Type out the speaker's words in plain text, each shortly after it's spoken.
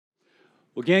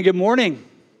Well, again, good morning.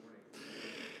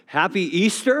 Happy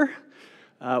Easter.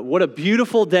 What a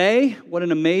beautiful day. What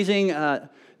an amazing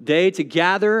day to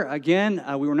gather. Again,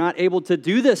 we were not able to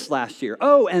do this last year.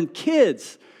 Oh, and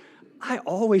kids. I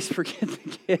always forget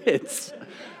the kids.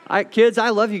 Kids, I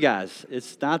love you guys.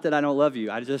 It's not that I don't love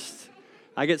you.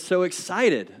 I get so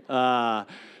excited.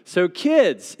 So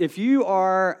kids, if you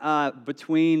are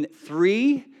between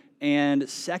 3 and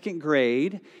second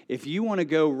grade, if you want to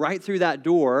go right through that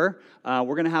door,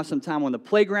 we're going to have some time on the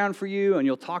playground for you, and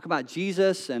you'll talk about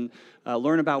Jesus and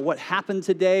learn about what happened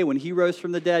today when he rose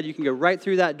from the dead. You can go right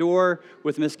through that door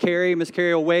with Miss Carrie. Miss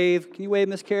Carrie will wave. Can you wave,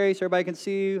 Miss Carrie, so everybody can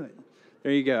see you?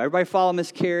 There you go. Everybody follow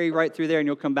Miss Carrie right through there, and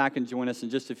you'll come back and join us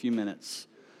in just a few minutes.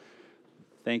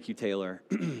 Thank you, Taylor.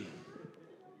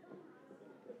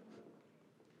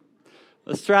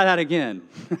 Let's try that again.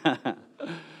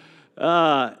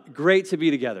 Great to be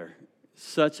together.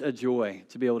 Such a joy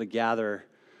to be able to gather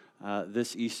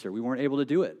this Easter. We weren't able to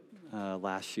do it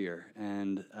last year,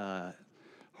 and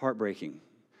heartbreaking,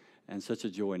 and such a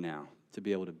joy now to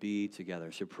be able to be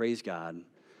together. So praise God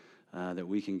that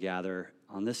we can gather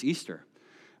on this Easter,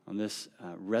 on this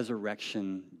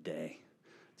resurrection day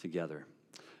together.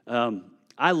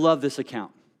 I love this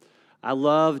account. I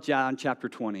love John chapter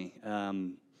 20.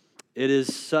 It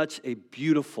is such a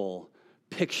beautiful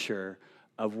picture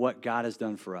of what God has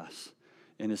done for us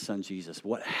in his son Jesus.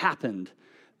 What happened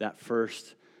that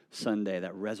first Sunday,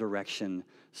 that resurrection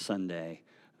Sunday,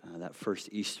 that first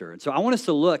Easter. And so I want us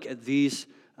to look at this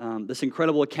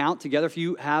incredible account together. If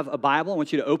you have a Bible, I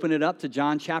want you to open it up to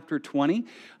John chapter 20.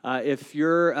 If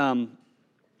you're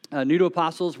new to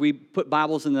Apostles, we put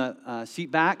Bibles in the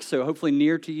seat back, so hopefully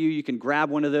near to you, you can grab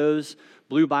one of those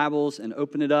blue Bibles and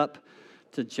open it up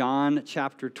to John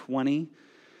chapter 20.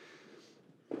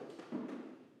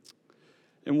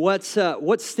 And what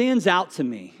stands out to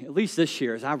me, at least this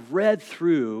year, as I've read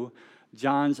through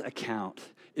John's account,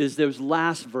 is those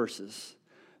last verses.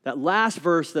 That last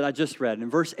verse that I just read, in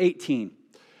verse 18,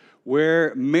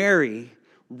 where Mary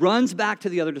runs back to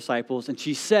the other disciples and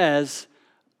she says,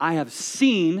 I have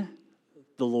seen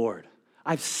the Lord.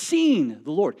 I've seen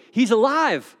the Lord. He's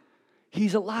alive.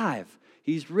 He's alive.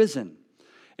 He's risen.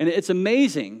 And it's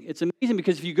amazing. It's amazing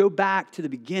because if you go back to the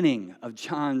beginning of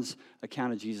John's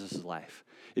account of Jesus' life,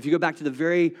 if you go back to the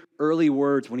very early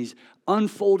words when he's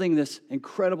unfolding this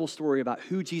incredible story about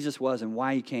who Jesus was and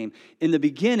why he came, in the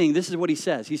beginning, this is what he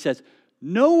says. He says,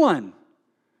 no one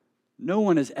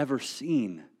has ever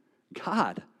seen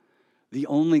God, the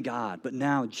only God, but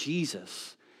now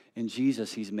Jesus. In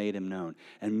Jesus, he's made him known.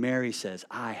 And Mary says,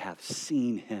 I have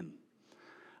seen him.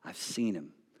 I've seen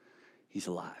him. He's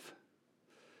alive.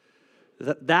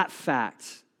 That fact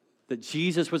that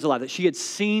Jesus was alive, that she had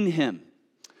seen him,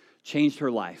 changed her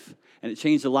life. And it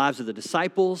changed the lives of the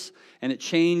disciples, and it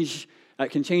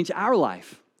can change our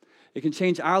life. It can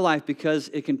change our life because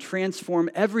it can transform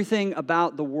everything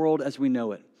about the world as we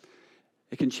know it.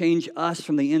 It can change us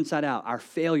from the inside out, our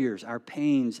failures, our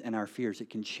pains, and our fears. It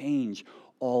can change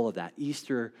all of that.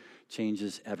 Easter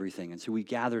changes everything. And so we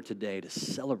gather today to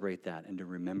celebrate that and to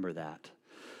remember that.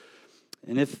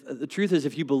 And if the truth is,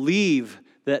 if you believe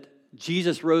that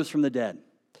Jesus rose from the dead,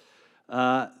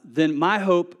 then my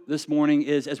hope this morning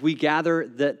is as we gather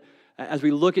that, as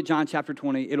we look at John chapter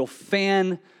 20, it'll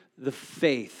fan the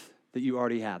faith that you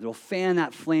already have. It'll fan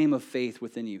that flame of faith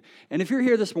within you. And if you're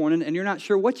here this morning and you're not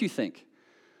sure what you think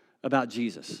about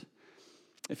Jesus,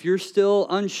 if you're still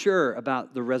unsure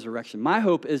about the resurrection, my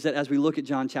hope is that as we look at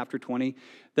John chapter 20,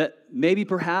 that maybe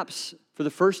perhaps for the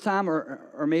first time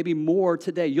or maybe more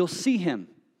today, you'll see him.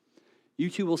 You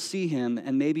too will see him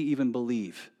and maybe even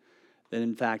believe that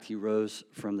in fact he rose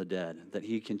from the dead, that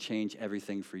he can change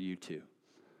everything for you too.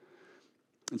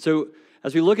 And so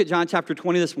as we look at John chapter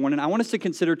 20 this morning, I want us to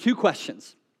consider two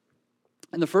questions.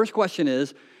 And the first question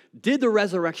is, did the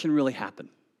resurrection really happen?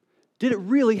 Did it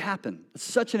really happen? It's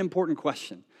such an important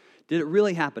question. Did it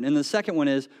really happen? And the second one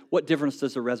is, what difference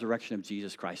does the resurrection of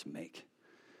Jesus Christ make?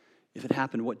 If it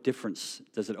happened, what difference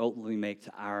does it ultimately make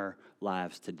to our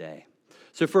lives today?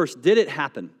 So first, did it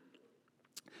happen?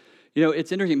 You know,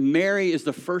 it's interesting. Mary is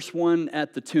the first one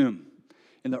at the tomb.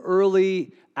 In the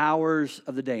early hours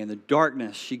of the day, in the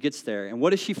darkness, she gets there. And what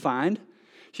does she find?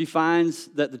 She finds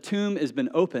that the tomb has been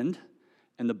opened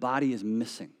and the body is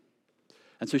missing.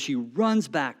 And so she runs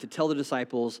back to tell the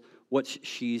disciples what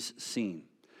she's seen.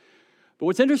 But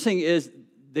what's interesting is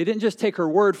they didn't just take her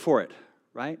word for it,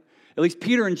 right? At least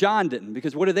Peter and John didn't,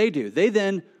 because what do? They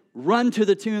then run to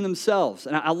the tomb themselves.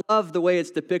 And I love the way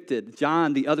it's depicted.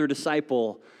 John, the other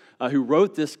disciple who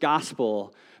wrote this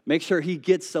gospel, make sure he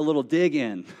gets a little dig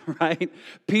in, right?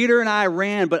 Peter and I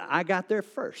ran, but I got there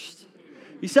first.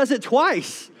 He says it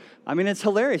twice. I mean, it's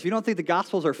hilarious. You don't think the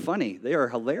Gospels are funny. They are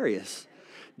hilarious.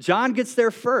 John gets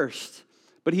there first,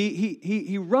 but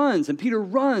he runs, and Peter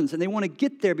runs, and they want to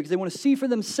get there because they want to see for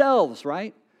themselves,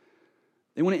 right?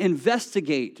 They want to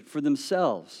investigate for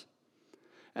themselves.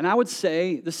 And I would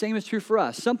say the same is true for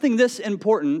us. Something this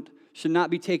important should not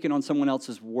be taken on someone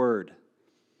else's word.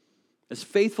 As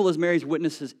faithful as Mary's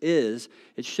witnesses is,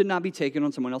 it should not be taken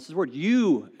on someone else's word.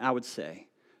 You, I would say,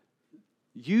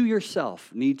 you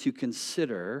yourself need to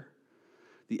consider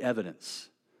the evidence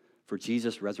for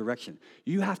Jesus' resurrection.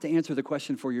 You have to answer the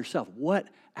question for yourself. What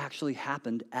actually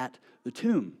happened at the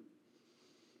tomb?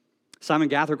 Simon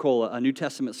Gathercole, a New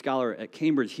Testament scholar at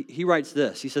Cambridge, he writes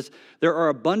this. He says, there are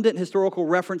abundant historical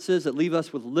references that leave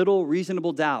us with little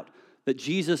reasonable doubt that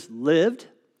Jesus lived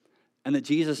and that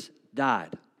Jesus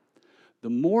died. The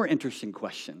more interesting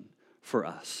question for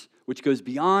us, which goes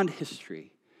beyond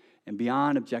history and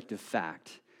beyond objective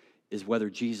fact, is whether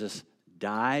Jesus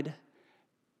died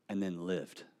and then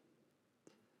lived.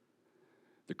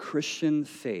 The Christian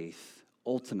faith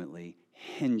ultimately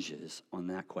hinges on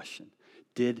that question.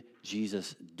 Did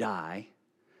Jesus die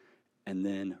and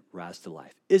then rise to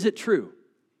life? Is it true?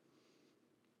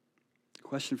 The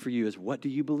question for you is, what do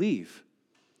you believe?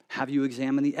 Have you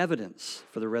examined the evidence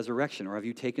for the resurrection, or have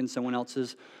you taken someone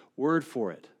else's word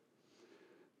for it?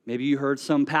 Maybe you heard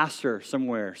some pastor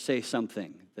somewhere say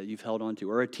something that you've held on to,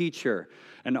 or a teacher,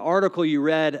 an article you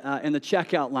read in the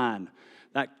checkout line,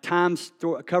 that Times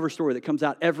cover story that comes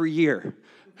out every year.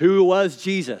 Who was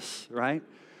Jesus, right?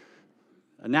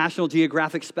 A National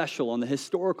Geographic special on the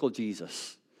historical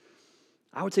Jesus.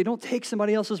 I would say don't take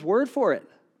somebody else's word for it.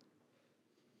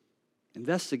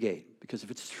 Investigate, because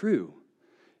if it's true,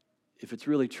 if it's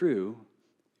really true,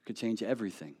 it could change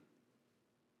everything.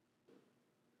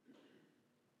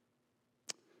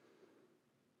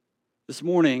 This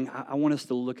morning, I want us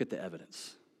to look at the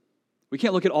evidence. We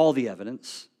can't look at all the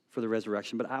evidence for the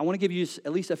resurrection, but I want to give you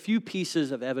at least a few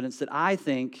pieces of evidence that I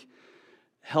think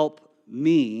help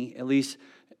me, at least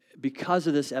because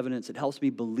of this evidence, it helps me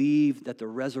believe that the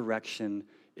resurrection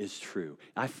is true.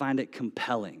 I find it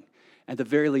compelling. At the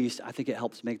very least, I think it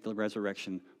helps make the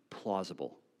resurrection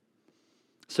plausible.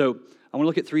 So I want to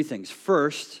look at three things.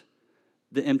 First,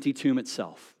 the empty tomb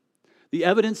itself. The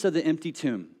evidence of the empty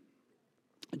tomb.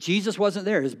 Jesus wasn't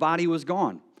there. His body was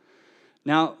gone.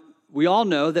 Now, we all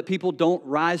know that people don't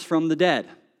rise from the dead,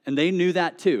 and they knew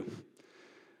that too.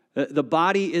 The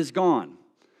body is gone.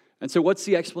 And so what's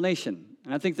the explanation?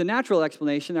 And I think the natural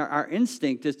explanation, our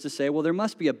instinct is to say, well, there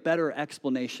must be a better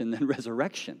explanation than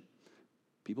resurrection.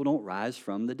 People don't rise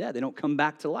from the dead. They don't come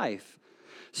back to life.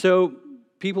 So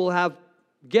people have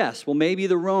guessed, well, maybe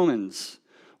the Romans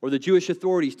or the Jewish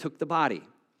authorities took the body.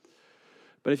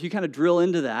 But if you kind of drill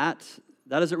into that,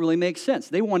 that doesn't really make sense.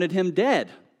 They wanted him dead,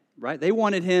 right? They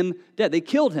wanted him dead. They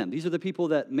killed him. These are the people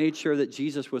that made sure that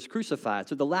Jesus was crucified.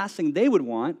 So the last thing they would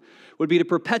want would be to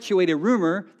perpetuate a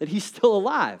rumor that he's still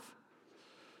alive.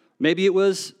 Maybe it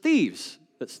was thieves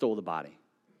that stole the body.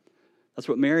 That's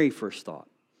what Mary first thought.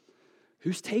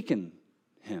 Who's taken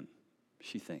him,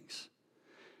 she thinks.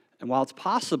 And while it's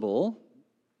possible,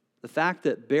 the fact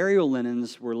that burial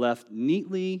linens were left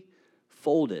neatly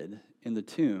folded in the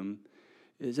tomb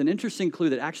is an interesting clue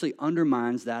that actually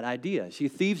undermines that idea. See,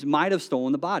 thieves might have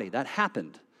stolen the body. That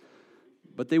happened.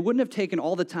 But they wouldn't have taken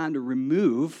all the time to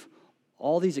remove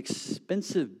all these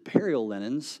expensive burial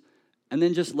linens and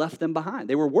then just left them behind.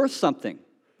 They were worth something.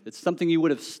 It's something you would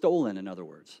have stolen, in other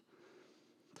words.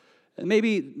 And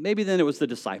maybe then it was the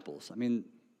disciples. I mean,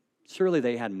 surely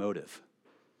they had motive.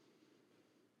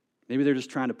 Maybe they're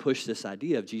just trying to push this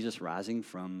idea of Jesus rising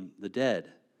from the dead.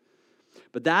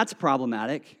 But that's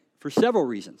problematic for several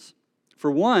reasons. For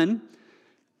one,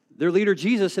 their leader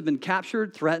Jesus had been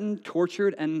captured, threatened,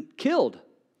 tortured, and killed.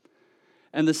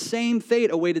 And the same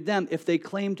fate awaited them if they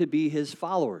claimed to be his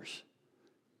followers.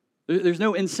 There's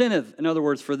no incentive, in other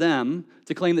words, for them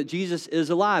to claim that Jesus is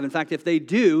alive. In fact, if they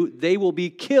do, they will be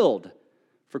killed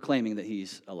for claiming that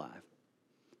he's alive.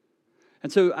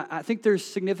 And so I think there's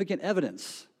significant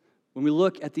evidence when we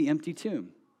look at the empty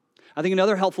tomb. I think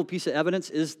another helpful piece of evidence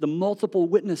is the multiple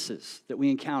witnesses that we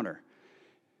encounter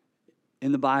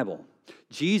in the Bible.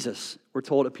 Jesus, we're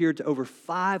told, appeared to over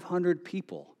 500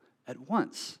 people at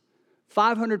once.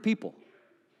 500 people.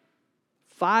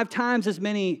 5 times as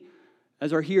many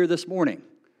as are here this morning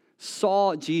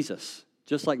saw Jesus,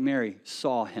 just like Mary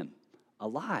saw him,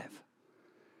 alive.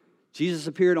 Jesus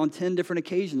appeared on 10 different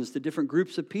occasions to different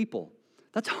groups of people.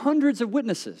 That's hundreds of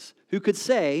witnesses who could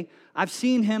say, I've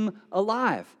seen him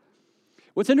alive.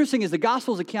 What's interesting is the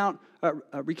Gospels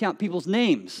recount people's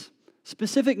names,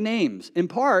 specific names, in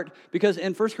part because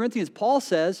in 1 Corinthians, Paul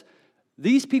says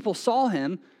These people saw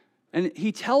him, and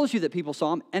he tells you that people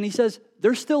saw him, and he says,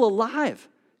 they're still alive.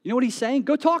 You know what he's saying?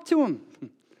 Go talk to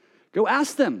them. Go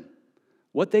ask them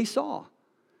what they saw.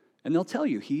 And they'll tell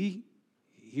you, he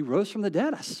rose from the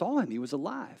dead. I saw him. He was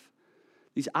alive.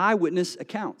 These eyewitness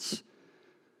accounts.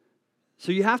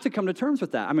 So you have to come to terms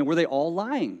with that. I mean, were they all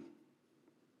lying?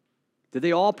 Did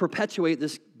they all perpetuate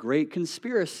this great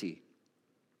conspiracy?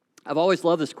 I've always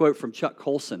loved this quote from Chuck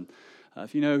Colson.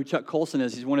 If you know who Chuck Colson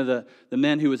is, he's one of the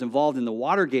men who was involved in the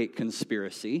Watergate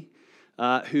conspiracy,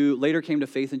 who later came to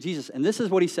faith in Jesus. And this is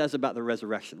what he says about the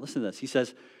resurrection. Listen to this. He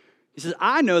says,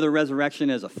 I know the resurrection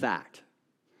is a fact,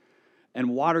 and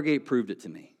Watergate proved it to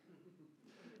me.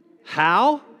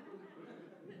 How?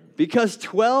 Because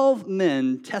 12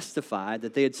 men testified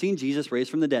that they had seen Jesus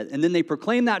raised from the dead, and then they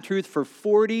proclaimed that truth for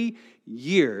 40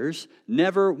 years,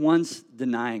 never once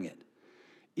denying it.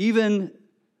 Even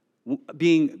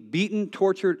being beaten,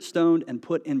 tortured, stoned, and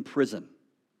put in prison.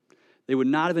 They would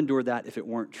not have endured that if it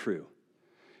weren't true.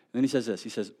 And then he says this. He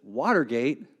says,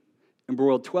 Watergate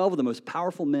embroiled 12 of the most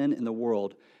powerful men in the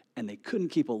world, and they couldn't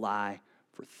keep a lie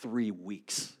for 3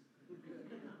 weeks.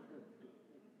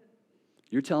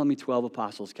 You're telling me 12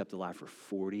 apostles kept alive for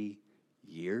 40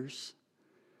 years?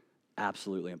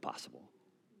 Absolutely impossible.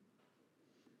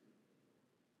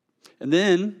 And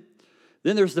then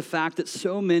there's the fact that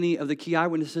so many of the key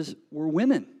eyewitnesses were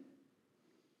women.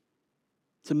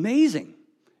 It's amazing.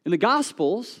 In the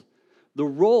Gospels, the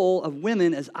role of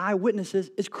women as eyewitnesses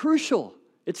is crucial.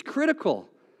 It's critical.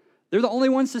 They're the only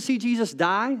ones to see Jesus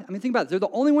die. I mean, think about it. They're the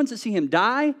only ones to see him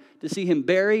die, to see him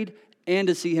buried, and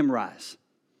to see him rise.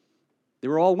 They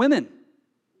were all women.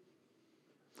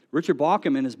 Richard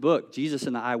Bauckham, in his book, Jesus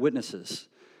and the Eyewitnesses,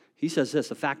 he says this: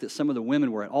 the fact that some of the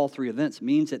women were at all 3 events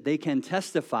means that they can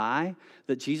testify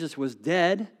that Jesus was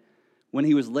dead when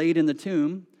he was laid in the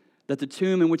tomb, that the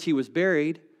tomb in which he was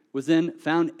buried was then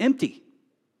found empty.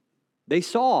 They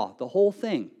saw the whole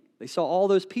thing. They saw all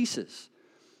those pieces.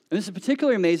 And this is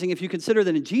particularly amazing if you consider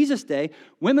that in Jesus' day,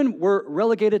 women were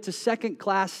relegated to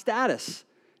second-class status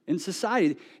in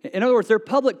society. In other words, their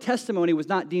public testimony was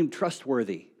not deemed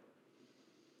trustworthy.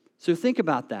 So think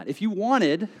about that. If you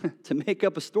wanted to make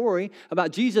up a story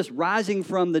about Jesus rising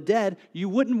from the dead, you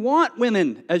wouldn't want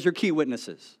women as your key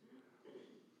witnesses.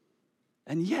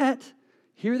 And yet,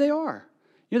 here they are.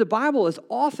 You know, the Bible is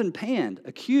often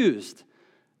accused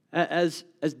as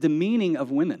demeaning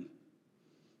of women.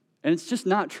 And it's just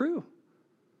not true.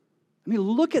 I mean,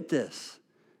 look at this.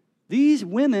 These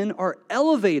women are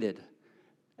elevated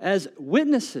as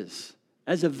witnesses,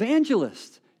 as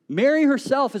evangelists. Mary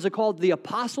herself is called the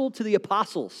apostle to the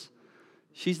apostles.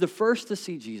 She's the first to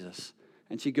see Jesus,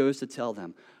 and she goes to tell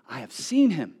them, I have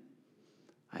seen him.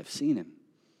 I have seen him.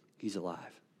 He's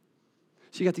alive.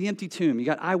 So you got the empty tomb. You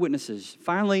got eyewitnesses.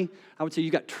 Finally, I would say you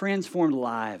got transformed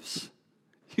lives.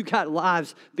 You got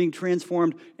lives being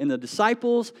transformed in the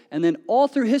disciples, and then all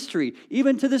through history,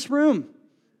 even to this room.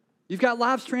 You've got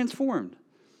lives transformed.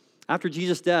 After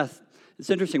Jesus' death, it's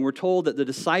interesting. We're told that the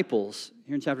disciples,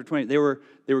 here in chapter 20, they were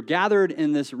gathered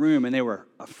in this room, and they were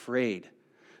afraid.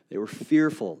 They were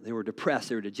fearful. They were depressed.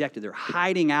 They were dejected. They were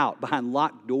hiding out behind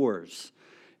locked doors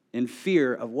in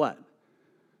fear of what?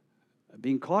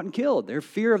 Being caught and killed. Their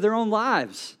fear of their own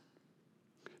lives.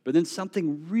 But then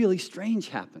something really strange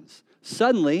happens.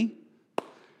 Suddenly,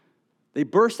 they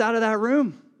burst out of that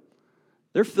room.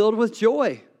 They're filled with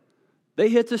joy. They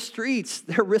hit the streets.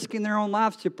 They're risking their own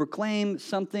lives to proclaim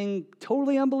something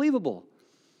totally unbelievable.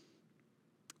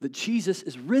 That Jesus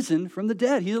is risen from the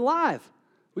dead. He's alive.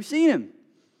 We've seen him.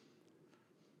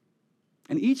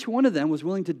 And each one of them was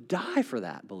willing to die for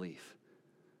that belief.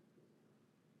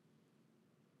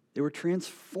 They were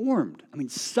transformed. I mean,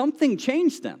 something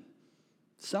changed them.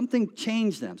 Something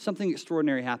changed them. Something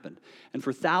extraordinary happened. And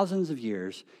for thousands of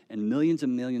years and millions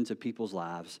of people's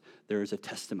lives, there is a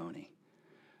testimony.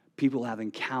 People have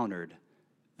encountered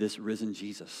this risen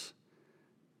Jesus,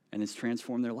 and it's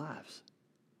transformed their lives.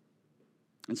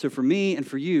 And so for me and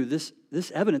for you, this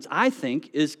evidence, I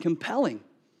think, is compelling.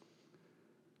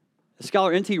 The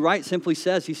scholar N.T. Wright simply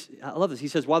says, I love this, he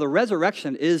says, while the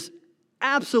resurrection is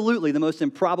absolutely the most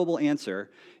improbable answer,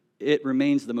 it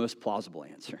remains the most plausible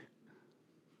answer.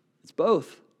 It's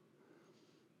both.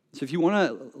 So if you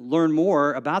want to learn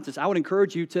more about this, I would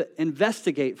encourage you to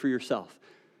investigate for yourself.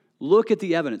 Look at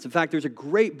the evidence. In fact, there's a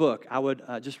great book I would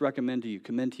just commend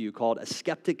to you called A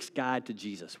Skeptic's Guide to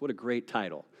Jesus. What a great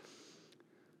title.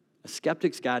 A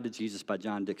Skeptic's Guide to Jesus by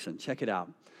John Dickson. Check it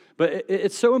out. But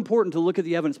it's so important to look at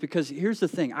the evidence because here's the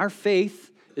thing. Our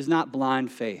faith is not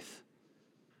blind faith.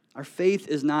 Our faith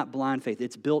is not blind faith.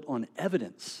 It's built on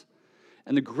evidence.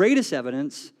 And the greatest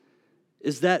evidence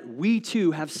is that we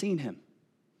too have seen him.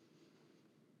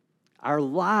 Our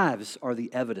lives are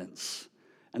the evidence,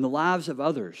 and the lives of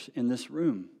others in this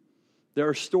room. There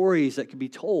are stories that can be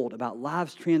told about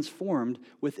lives transformed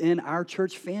within our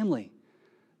church family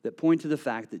that point to the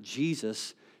fact that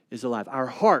Jesus is alive. Our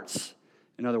hearts,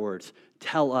 in other words,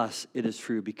 tell us it is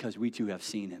true because we too have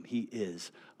seen him. He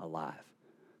is alive.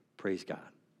 Praise God.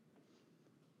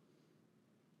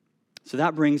 So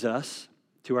that brings us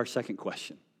to our second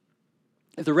question.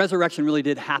 If the resurrection really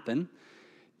did happen,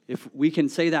 if we can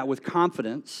say that with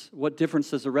confidence, what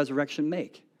difference does the resurrection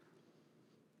make?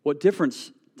 What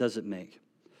difference does it make?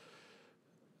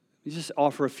 Let me just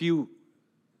offer a few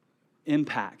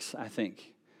impacts, I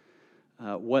think,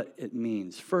 what it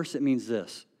means. First, it means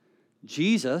this.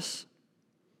 Jesus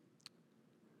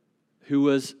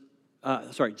was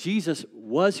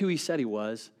who he said he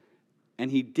was, and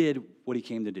he did what he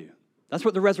came to do. That's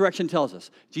what the resurrection tells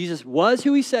us. Jesus was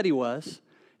who he said he was,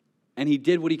 and he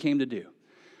did what he came to do.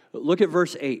 Look at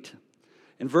verse 8.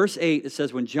 In verse 8, it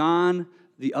says, when John,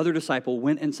 the other disciple,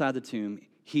 went inside the tomb,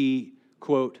 he,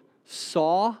 quote,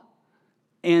 saw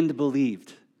and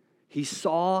believed. He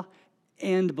saw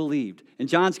and believed. In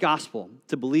John's gospel,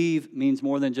 to believe means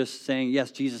more than just saying,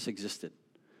 yes, Jesus existed.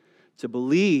 To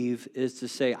believe is to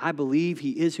say, I believe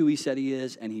he is who he said he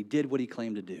is, and he did what he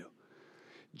claimed to do.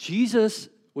 Jesus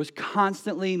was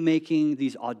constantly making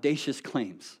these audacious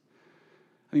claims.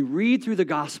 I mean, read through the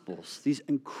Gospels, these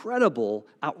incredible,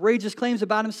 outrageous claims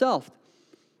about himself.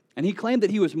 And he claimed that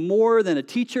he was more than a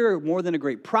teacher, more than a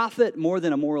great prophet, more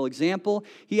than a moral example.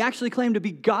 He actually claimed to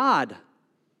be God.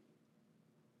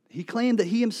 He claimed that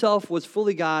he himself was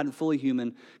fully God and fully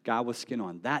human, God with skin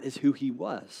on. That is who he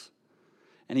was.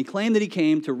 And he claimed that he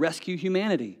came to rescue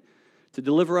humanity, to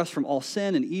deliver us from all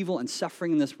sin and evil and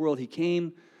suffering in this world. He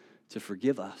came to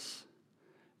forgive us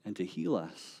and to heal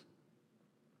us.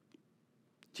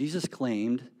 Jesus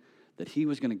claimed that he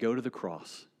was going to go to the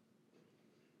cross,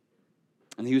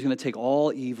 and he was going to take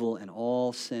all evil and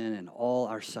all sin and all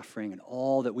our suffering and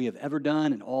all that we have ever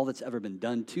done and all that's ever been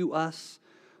done to us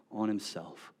on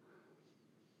himself.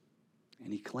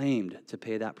 And he claimed to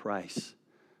pay that price,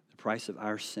 the price of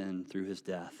our sin through his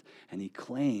death. And he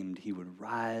claimed he would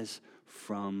rise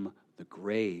from the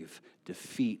grave,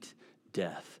 defeat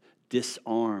death,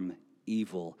 disarm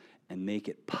evil, and make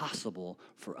it possible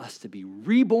for us to be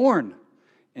reborn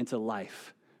into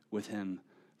life with him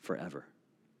forever.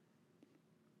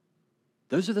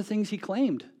 Those are the things he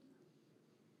claimed.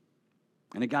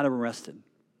 And it got him arrested.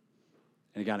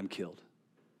 And it got him killed.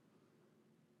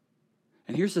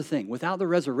 And here's the thing. Without the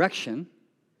resurrection,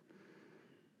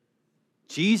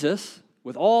 Jesus,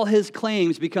 with all his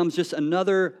claims, becomes just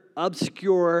another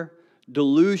obscure,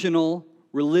 delusional,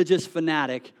 religious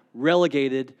fanatic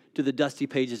relegated to the dusty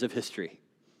pages of history.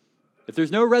 If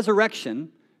there's no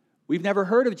resurrection, we've never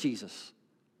heard of Jesus.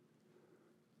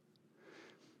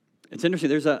 It's interesting.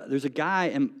 There's a guy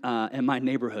in my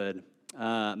neighborhood,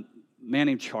 man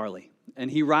named Charlie,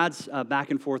 and he rides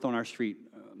back and forth on our street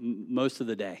most of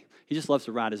the day. He just loves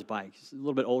to ride his bike. He's a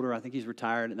little bit older. I think he's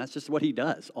retired, and that's just what he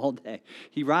does all day.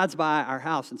 He rides by our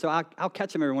house, and so I'll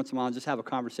catch him every once in a while and just have a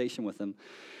conversation with him.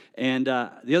 And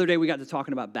the other day we got to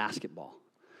talking about basketball.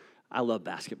 I love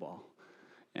basketball,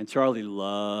 and Charlie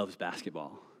loves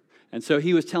basketball. And so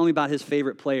he was telling me about his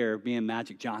favorite player being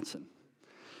Magic Johnson.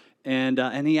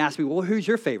 And he asked me, well, who's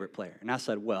your favorite player? And I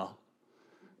said, well,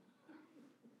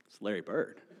 it's Larry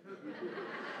Bird.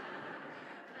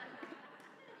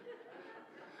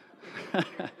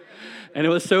 And it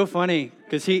was so funny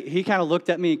because he kind of looked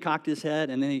at me and cocked his head,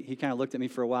 and then he kind of looked at me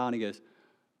for a while, and he goes,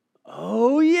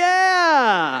 oh,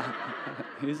 yeah.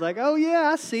 He's like, oh, yeah,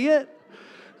 I see it.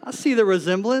 I see the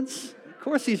resemblance. Of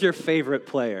course he's your favorite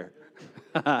player.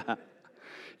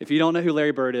 If you don't know who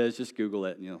Larry Bird is, just Google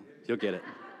it, and you'll get it.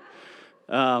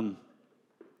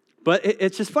 But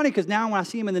it's just funny because now when I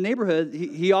see him in the neighborhood,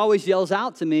 he always yells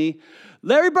out to me,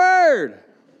 Larry Bird!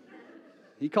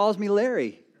 He calls me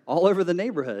Larry all over the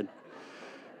neighborhood.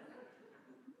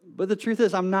 But the truth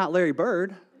is, I'm not Larry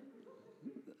Bird.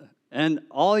 And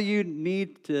all you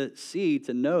need to see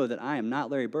to know that I am not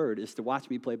Larry Bird is to watch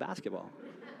me play basketball.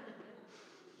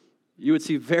 You would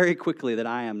see very quickly that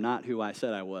I am not who I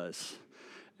said I was,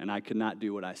 and I could not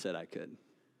do what I said I could.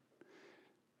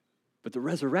 But the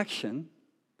resurrection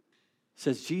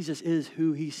says Jesus is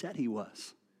who he said he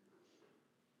was.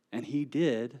 And he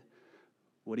did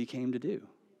what he came to do.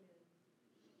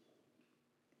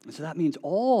 And so that means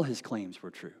all his claims were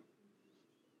true.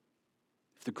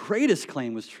 If the greatest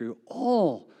claim was true,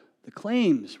 all the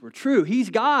claims were true. He's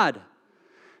God.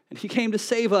 And he came to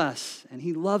save us. And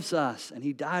he loves us. And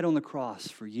he died on the cross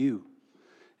for you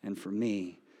and for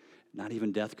me. Not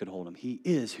even death could hold him. He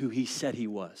is who he said he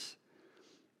was.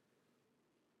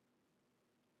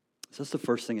 So that's the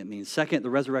first thing it means. Second, the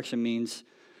resurrection means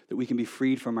that we can be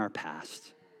freed from our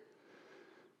past.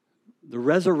 The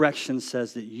resurrection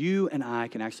says that you and I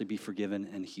can actually be forgiven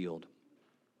and healed.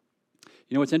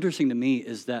 You know, what's interesting to me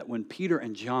is that when Peter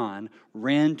and John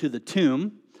ran to the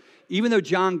tomb, even though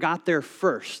John got there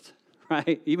first,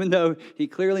 right? Even though he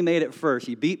clearly made it first,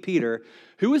 he beat Peter.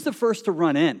 Who was the first to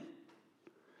run in?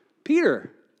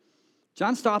 Peter.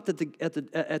 John stopped at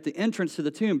the entrance to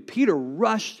the tomb. Peter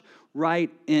rushed right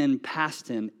in past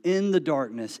him, in the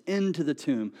darkness, into the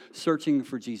tomb, searching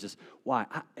for Jesus. Why?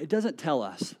 It doesn't tell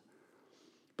us.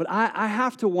 But I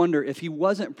have to wonder if he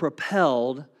wasn't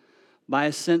propelled by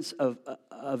a sense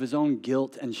of his own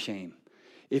guilt and shame.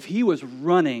 If he was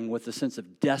running with a sense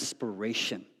of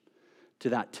desperation to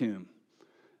that tomb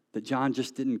that John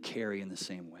just didn't carry in the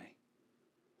same way.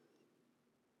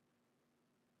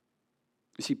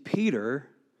 You see, Peter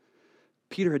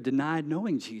had denied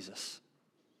knowing Jesus,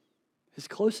 his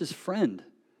closest friend,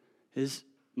 his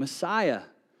Messiah,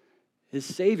 his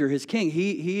Savior, his King.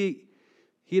 He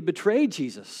had betrayed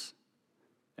Jesus,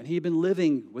 and he had been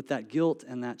living with that guilt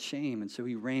and that shame, and so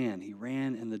he ran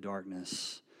in the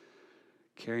darkness,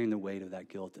 carrying the weight of that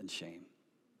guilt and shame.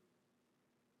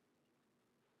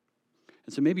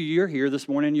 And so maybe you're here this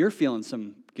morning, you're feeling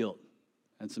some guilt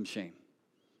and some shame.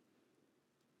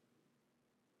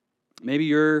 Maybe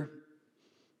you're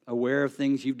aware of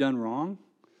things you've done wrong,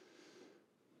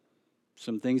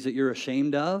 some things that you're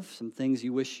ashamed of, some things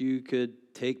you wish you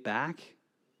could take back,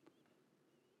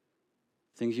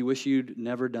 things you wish you'd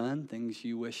never done, things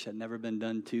you wish had never been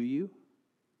done to you.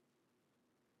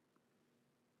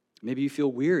 Maybe you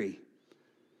feel weary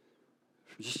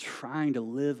from just trying to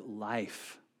live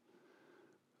life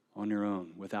on your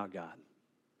own without God.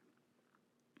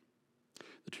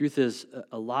 The truth is,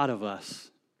 a lot of us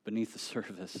beneath the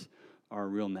surface are a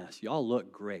real mess. Y'all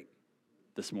look great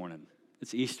this morning.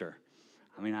 It's Easter.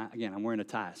 I mean, I'm wearing a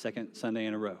tie, second Sunday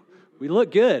in a row. We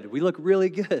look good. We look really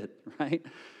good, right?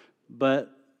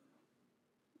 But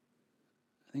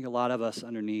I think a lot of us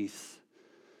underneath,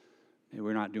 maybe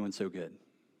we're not doing so good.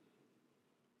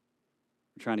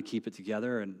 We're trying to keep it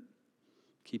together and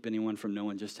keep anyone from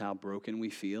knowing just how broken we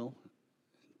feel.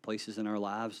 Places in our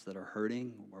lives that are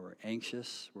hurting, where we're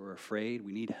anxious, where we're afraid,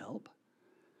 we need help.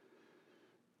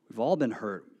 We've all been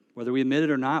hurt. Whether we admit it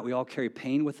or not, we all carry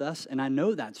pain with us, and I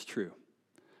know that's true.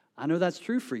 I know that's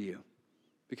true for you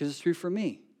because it's true for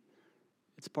me.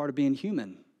 It's part of being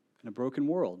human in a broken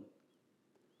world.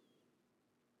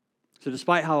 So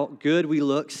despite how good we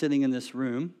look sitting in this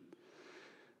room,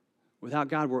 without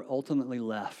God, we're ultimately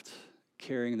left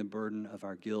carrying the burden of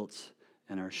our guilt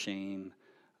and our shame,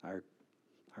 our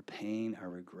pain, our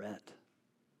regret.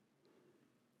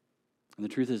 And the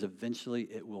truth is, eventually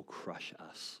it will crush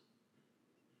us.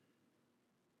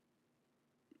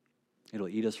 It'll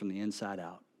eat us from the inside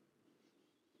out.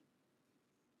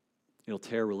 It'll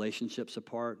tear relationships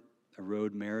apart,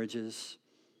 erode marriages,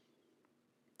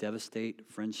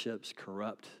 devastate friendships,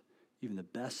 corrupt even the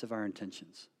best of our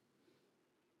intentions.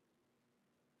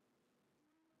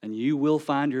 And you will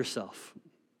find yourself,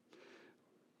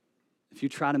 if you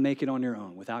try to make it on your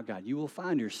own without God, you will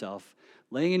find yourself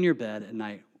laying in your bed at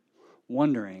night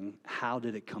wondering, how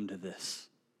did it come to this?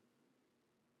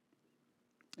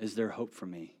 Is there hope for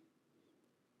me?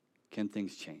 Can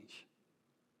things change?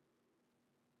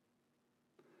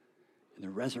 And the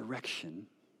resurrection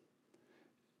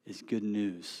is good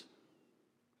news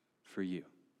for you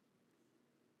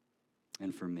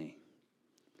and for me.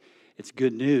 It's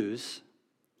good news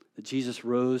that Jesus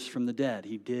rose from the dead.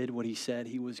 He did what he said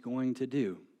he was going to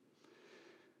do.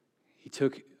 He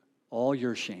took all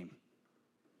your shame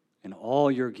and all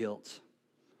your guilt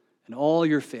and all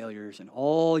your failures and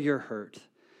all your hurt.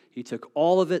 He took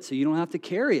all of it so you don't have to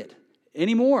carry it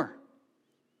anymore.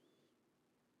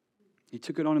 He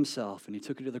took it on himself and he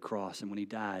took it to the cross. And when he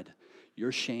died,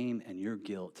 your shame and your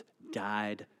guilt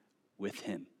died with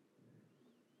him.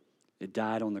 It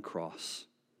died on the cross.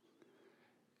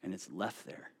 And it's left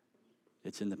there.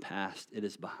 It's in the past. It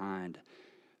is behind.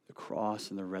 The cross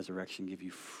and the resurrection give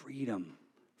you freedom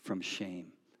from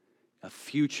shame, a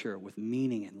future with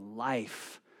meaning and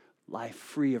life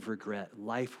free of regret,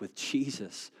 life with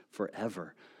Jesus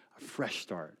forever, a fresh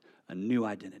start, a new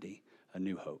identity, a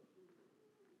new hope.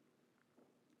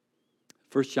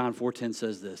 1 John 4:10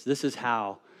 says this. This is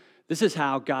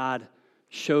how God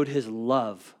showed his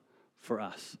love for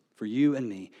us, for you and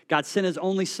me. God sent his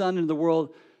only Son into the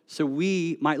world so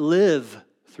we might live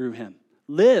through him.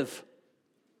 Live.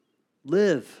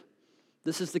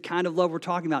 This is the kind of love we're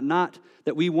talking about. Not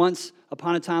that we once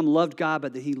upon a time loved God,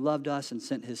 but that he loved us and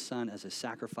sent his Son as a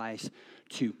sacrifice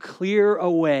to clear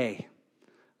away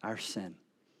our sin.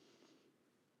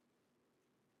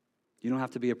 You don't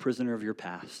have to be a prisoner of your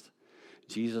past.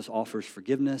 Jesus offers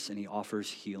forgiveness and he offers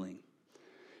healing.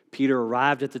 Peter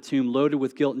arrived at the tomb loaded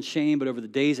with guilt and shame, but over the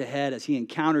days ahead, as he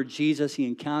encountered Jesus, he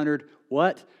encountered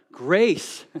what?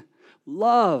 Grace,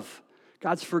 love,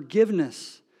 God's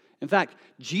forgiveness. In fact,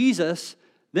 Jesus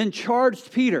then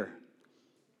charged Peter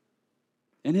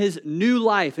in his new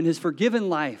life, in his forgiven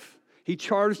life. He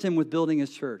charged him with building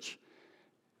his church,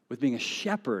 with being a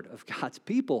shepherd of God's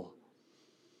people.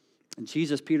 And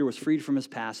Peter was freed from his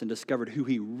past and discovered who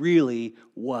he really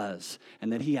was,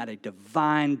 and that he had a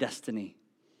divine destiny,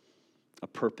 a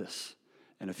purpose,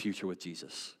 and a future with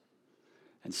Jesus.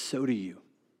 And so do you,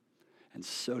 and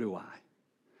so do I.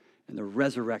 And the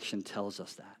resurrection tells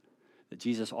us that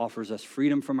Jesus offers us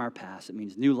freedom from our past. It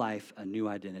means new life, a new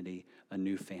identity, a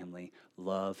new family,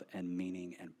 love and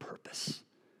meaning and purpose.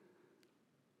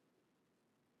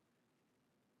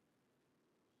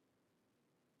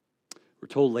 We're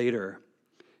told later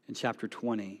in chapter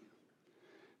 20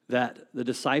 that the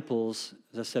disciples,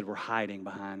 as I said, were hiding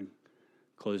behind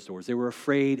closed doors. They were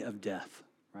afraid of death,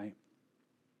 right?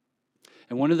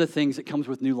 And one of the things that comes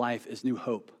with new life is new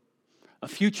hope, a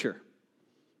future,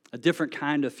 a different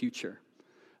kind of future,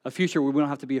 a future where we don't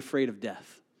have to be afraid of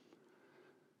death.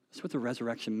 That's what the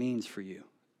resurrection means for you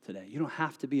today. You don't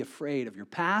have to be afraid of your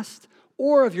past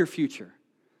or of your future.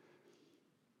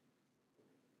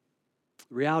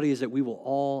 The reality is that we will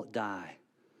all die.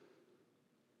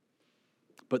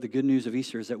 But the good news of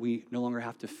Easter is that we no longer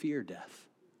have to fear death.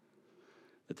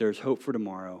 That there is hope for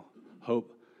tomorrow,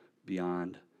 hope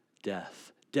beyond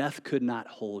death. Death could not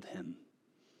hold him.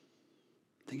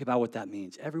 Think about what that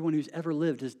means. Everyone who's ever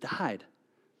lived has died.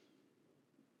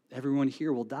 Everyone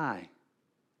here will die.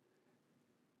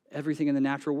 Everything in the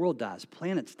natural world dies.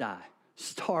 Planets die.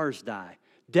 Stars die.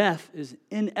 Death is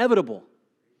inevitable.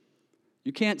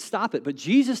 You can't stop it, but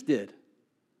Jesus did.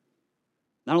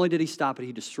 Not only did he stop it,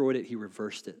 he destroyed it, he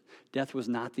reversed it. Death was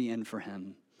not the end for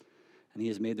him. And he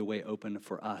has made the way open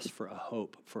for us, for a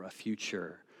hope, for a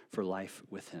future, for life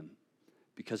with him.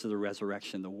 Because of the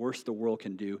resurrection, the worst the world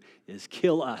can do is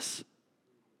kill us.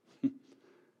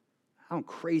 How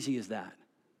crazy is that?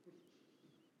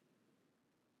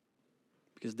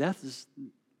 Because death is,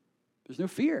 there's no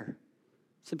fear.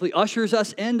 It simply ushers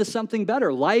us into something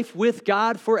better, life with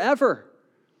God forever.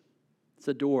 It's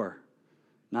a door,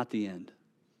 not the end.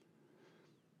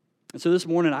 And so this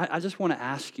morning, I just want to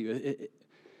ask you,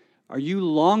 are you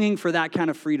longing for that kind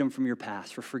of freedom from your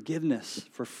past, for forgiveness,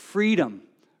 for freedom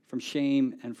from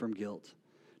shame and from guilt?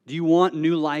 Do you want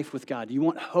new life with God? Do you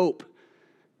want hope,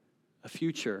 a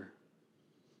future?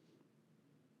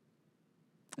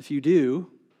 If you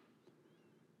do,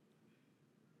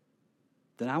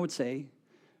 then I would say,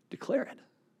 declare it.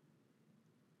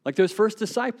 Like those first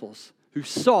disciples who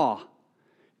saw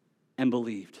and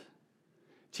believed.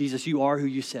 Jesus, you are who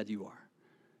you said you are.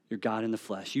 You're God in the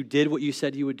flesh. You did what you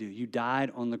said you would do. You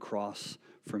died on the cross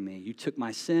for me. You took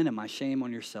my sin and my shame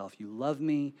on yourself. You love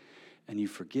me and you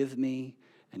forgive me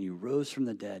and you rose from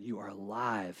the dead. You are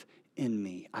alive in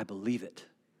me. I believe it.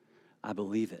 I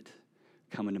believe it.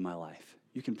 Come into my life.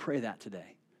 You can pray that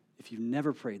today. If you've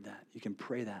never prayed that, you can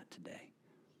pray that today.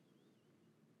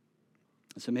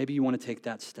 And so maybe you want to take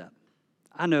that step.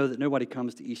 I know that nobody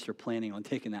comes to Easter planning on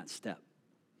taking that step.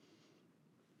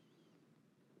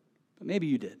 But maybe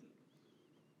you did.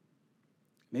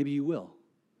 Maybe you will.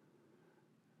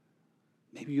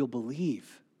 Maybe you'll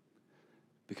believe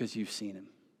because you've seen him,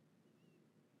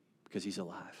 because he's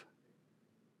alive.